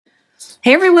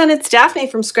Hey everyone, it's Daphne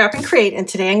from Scrap and Create, and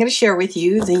today I'm going to share with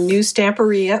you the new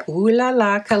Stamperia Ooh La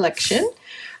La collection.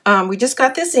 We just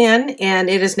got this in and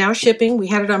it is now shipping. We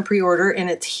had it on pre-order and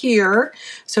it's here.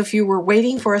 So if you were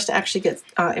waiting for us to actually get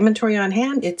inventory on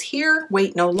hand, it's here.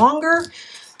 Wait no longer.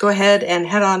 Go ahead and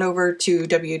head on over to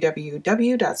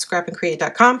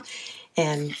www.scrapandcreate.com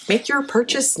and make your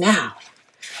purchase now.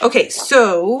 Okay,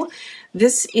 so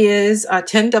this is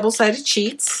 10 double-sided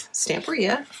sheets,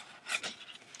 Stamperia.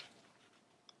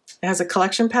 It has a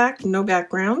collection pack, no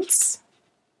backgrounds.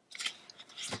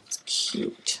 It's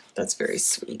cute. That's very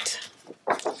sweet.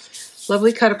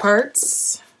 Lovely cut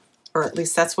aparts, or at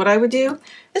least that's what I would do.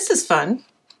 This is fun.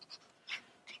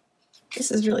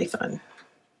 This is really fun.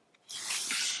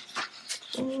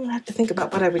 I have to think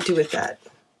about what I would do with that.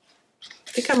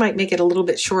 I think I might make it a little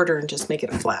bit shorter and just make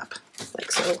it a flap,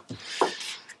 like so.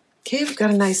 Okay, we've got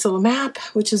a nice little map,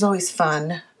 which is always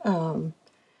fun.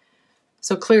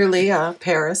 So clearly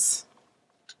Paris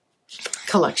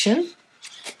collection.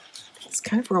 It's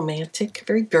kind of romantic,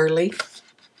 very girly.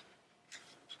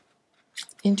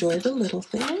 Enjoy the little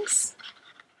things.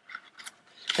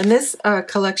 And this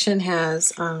collection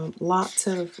has lots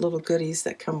of little goodies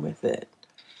that come with it.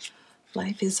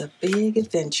 Life is a big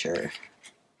adventure.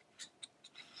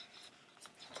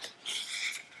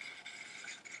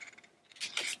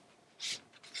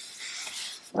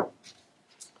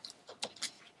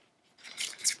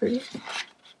 Pretty.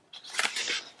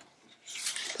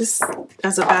 This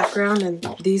as a background and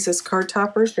these as card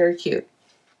toppers, very cute.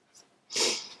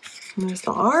 And there's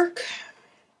the Ark.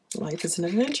 Life is an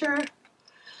adventure.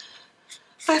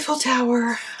 Eiffel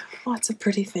Tower. Lots of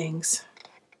pretty things.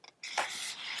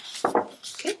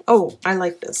 Okay. Oh, I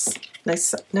like this.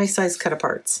 Nice size cut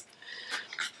aparts.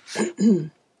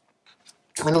 And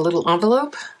a little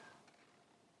envelope.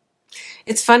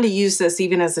 It's fun to use this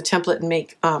even as a template and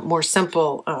make more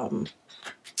simple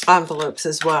envelopes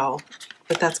as well.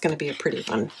 But that's going to be a pretty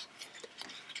one.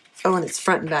 Oh, and it's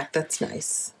front and back. That's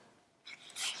nice.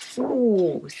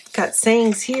 Ooh, got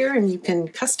sayings here, and you can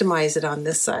customize it on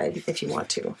this side if you want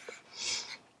to.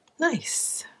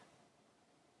 Nice.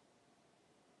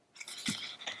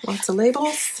 Lots of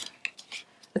labels.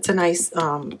 It's a nice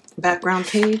background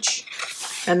page.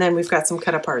 And then we've got some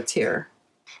cut aparts here.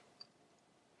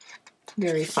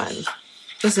 Very fun.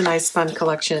 This is a nice, fun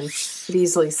collection. You could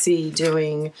easily see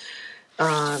doing,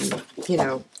 you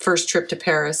know, first trip to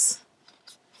Paris.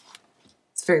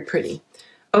 It's very pretty.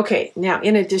 Okay, now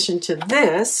in addition to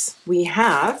this, we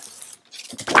have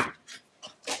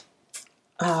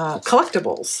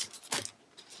collectibles.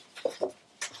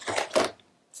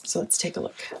 So let's take a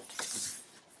look.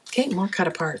 Okay, more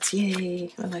cut aparts.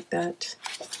 Yay, I like that.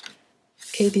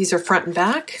 Okay, these are front and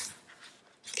back.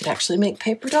 Could actually make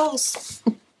paper dolls.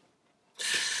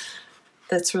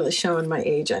 That's really showing my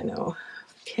age, I know.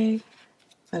 Okay,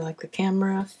 I like the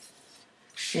camera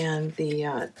and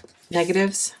the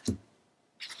negatives.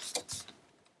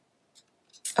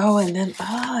 Oh, and then,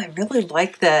 I really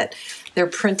like that they're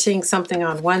printing something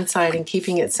on one side and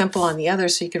keeping it simple on the other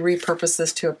so you could repurpose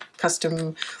this to a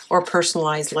custom or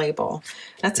personalized label.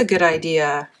 That's a good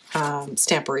idea,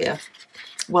 Stamperia.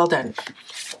 Well done.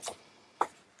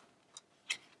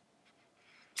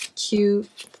 Cute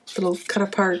little cut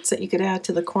aparts that you could add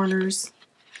to the corners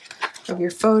of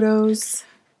your photos.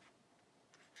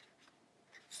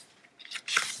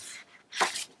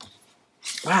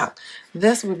 Wow,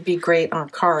 this would be great on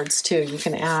cards too. You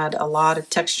can add a lot of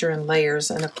texture and layers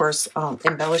and of course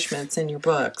embellishments in your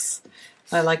books.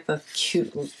 I like the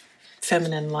cute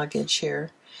feminine luggage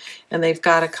here. And they've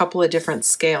got a couple of different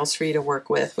scales for you to work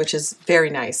with, which is very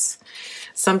nice.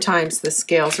 Sometimes the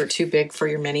scales are too big for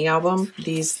your mini album.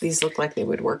 These look like they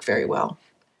would work very well.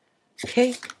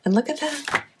 Okay, and look at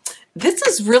that. This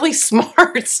is really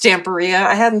smart, Stamperia.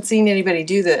 I hadn't seen anybody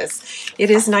do this.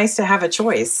 It is nice to have a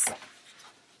choice.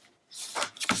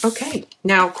 Okay,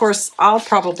 now of course I'll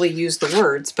probably use the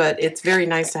words, but it's very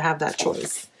nice to have that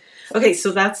choice. Okay,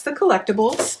 so that's the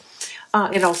collectibles.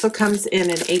 It also comes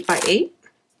in an 8x8.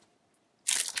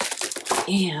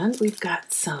 And we've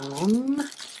got some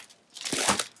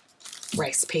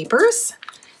rice papers.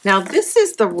 Now this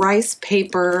is the rice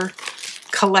paper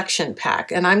collection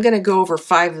pack, and I'm going to go over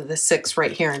 5 of the 6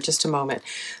 right here in just a moment.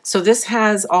 So this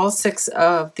has all 6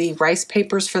 of the rice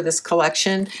papers for this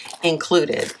collection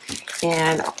included.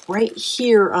 And right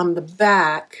here on the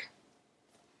back,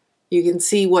 you can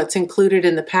see what's included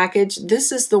in the package.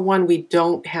 This is the one we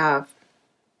don't have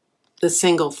the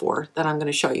single for that I'm going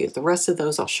to show you. The rest of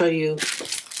those I'll show you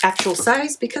actual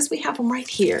size because we have them right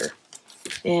here.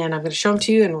 And I'm going to show them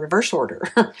to you in reverse order.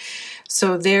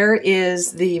 So there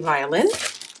is the violin.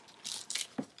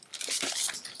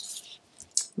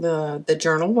 the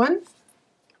journal one.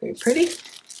 Very pretty.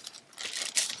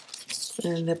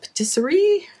 And the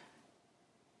patisserie.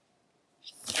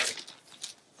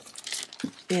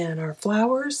 And our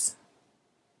flowers.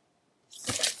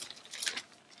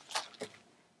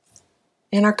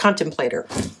 And our contemplator.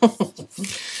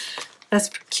 That's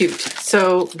cute.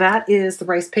 So that is the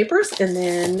rice papers. And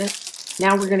then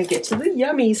now we're going to get to the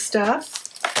yummy stuff.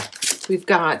 We've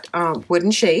got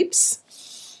wooden shapes.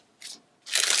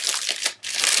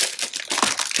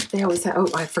 They always have, oh,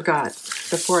 I forgot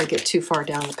before I get too far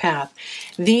down the path.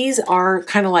 These are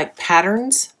kind of like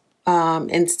patterns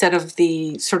instead of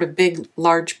the sort of big,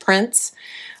 large prints.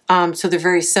 So they're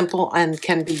very simple and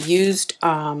can be used.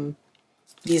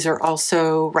 These are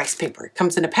also rice paper. It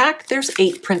comes in a pack. There's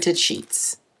 8 printed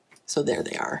sheets. So there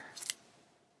they are.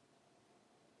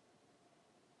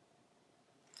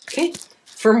 Okay.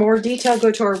 For more detail,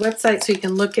 go to our website so you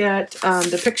can look at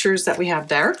the pictures that we have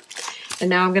there. And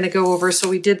now I'm going to go over, so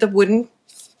we did the wooden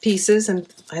pieces, and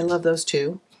I love those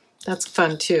too. That's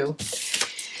fun too.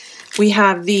 We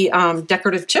have the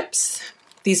decorative chips.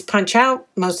 These punch out.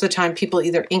 Most of the time people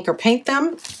either ink or paint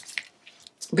them,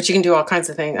 but you can do all kinds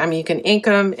of things. I mean, you can ink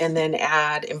them and then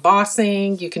add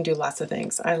embossing. You can do lots of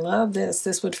things. I love this.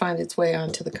 This would find its way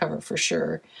onto the cover for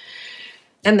sure.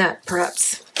 And that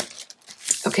perhaps.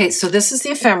 Okay, so this is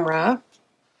the ephemera.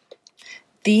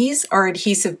 These are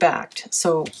adhesive backed,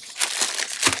 so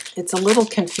it's a little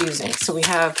confusing. So we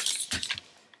have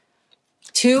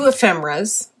 2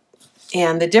 ephemeras,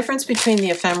 and the difference between the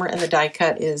ephemera and the die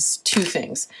cut is 2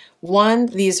 things. One,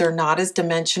 these are not as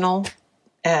dimensional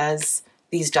as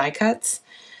these die cuts,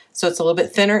 so it's a little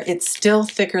bit thinner. It's still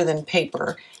thicker than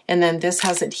paper, and then this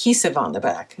has adhesive on the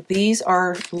back. These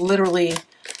are literally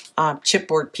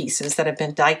chipboard pieces that have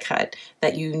been die cut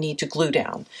that you need to glue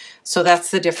down. So that's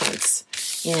the difference.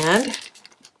 And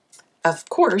of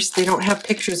course, they don't have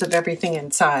pictures of everything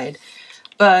inside,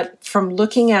 but from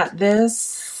looking at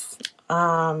this,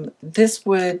 this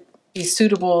would be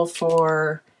suitable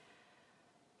for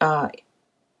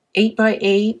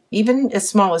 8x8, even as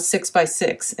small as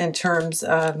 6x6 in terms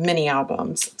of mini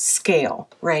albums scale,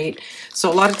 right? So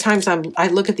a lot of times I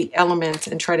look at the elements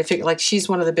and try to figure, like she's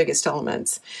one of the biggest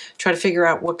elements, try to figure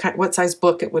out what size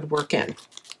book it would work in.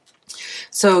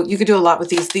 So you could do a lot with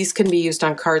these. These can be used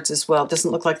on cards as well. It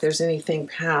doesn't look like there's anything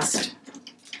past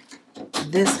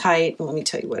this height. Let me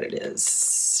tell you what it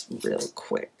is real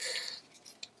quick.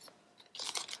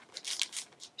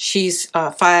 She's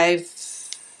 5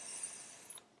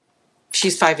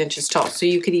 inches tall, so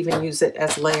you could even use it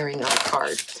as layering on a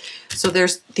card. So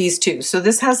there's these 2. So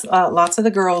this has lots of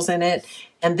the girls in it,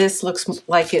 and this looks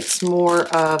like it's more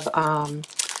of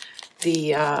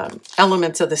the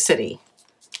elements of the city.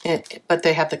 But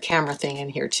they have the camera thing in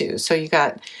here too. So you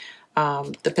got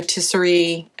the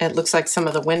patisserie. It looks like some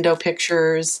of the window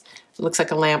pictures. It looks like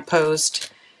a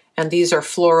lamppost. And these are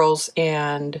florals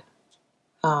and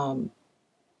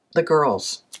the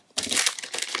girls.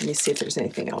 Let me see if there's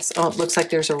anything else. Oh, it looks like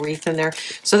there's a wreath in there.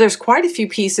 So there's quite a few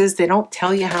pieces. They don't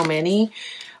tell you how many,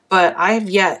 but I have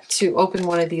yet to open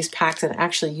one of these packs and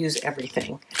actually use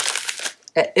everything,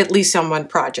 at least on one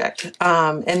project.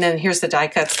 And then here's the die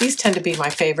cuts. These tend to be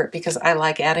my favorite because I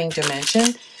like adding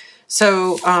dimension.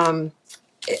 So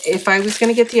if I was going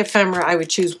to get the ephemera, I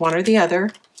would choose one or the other.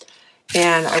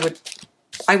 And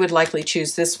I would likely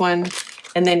choose this one.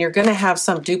 And then you're going to have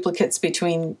some duplicates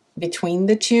between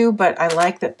the 2, but I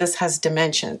like that this has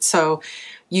dimension. So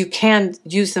you can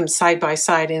use them side by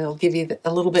side and it'll give you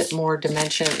a little bit more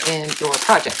dimension in your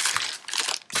project.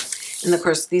 And of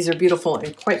course, these are beautiful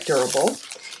and quite durable.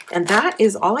 And that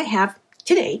is all I have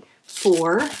today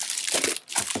for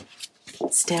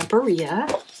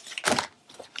Stamperia.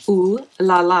 Ooh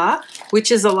la la,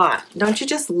 which is a lot. Don't you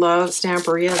just love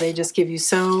Stamperia? They just give you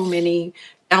so many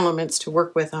elements to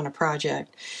work with on a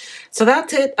project. So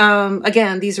that's it.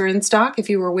 Again, these are in stock. If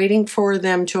you were waiting for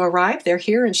them to arrive, they're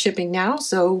here and shipping now.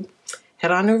 So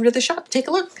head on over to the shop, take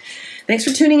a look. Thanks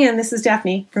for tuning in. This is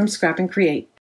Daphne from Scrap and Create.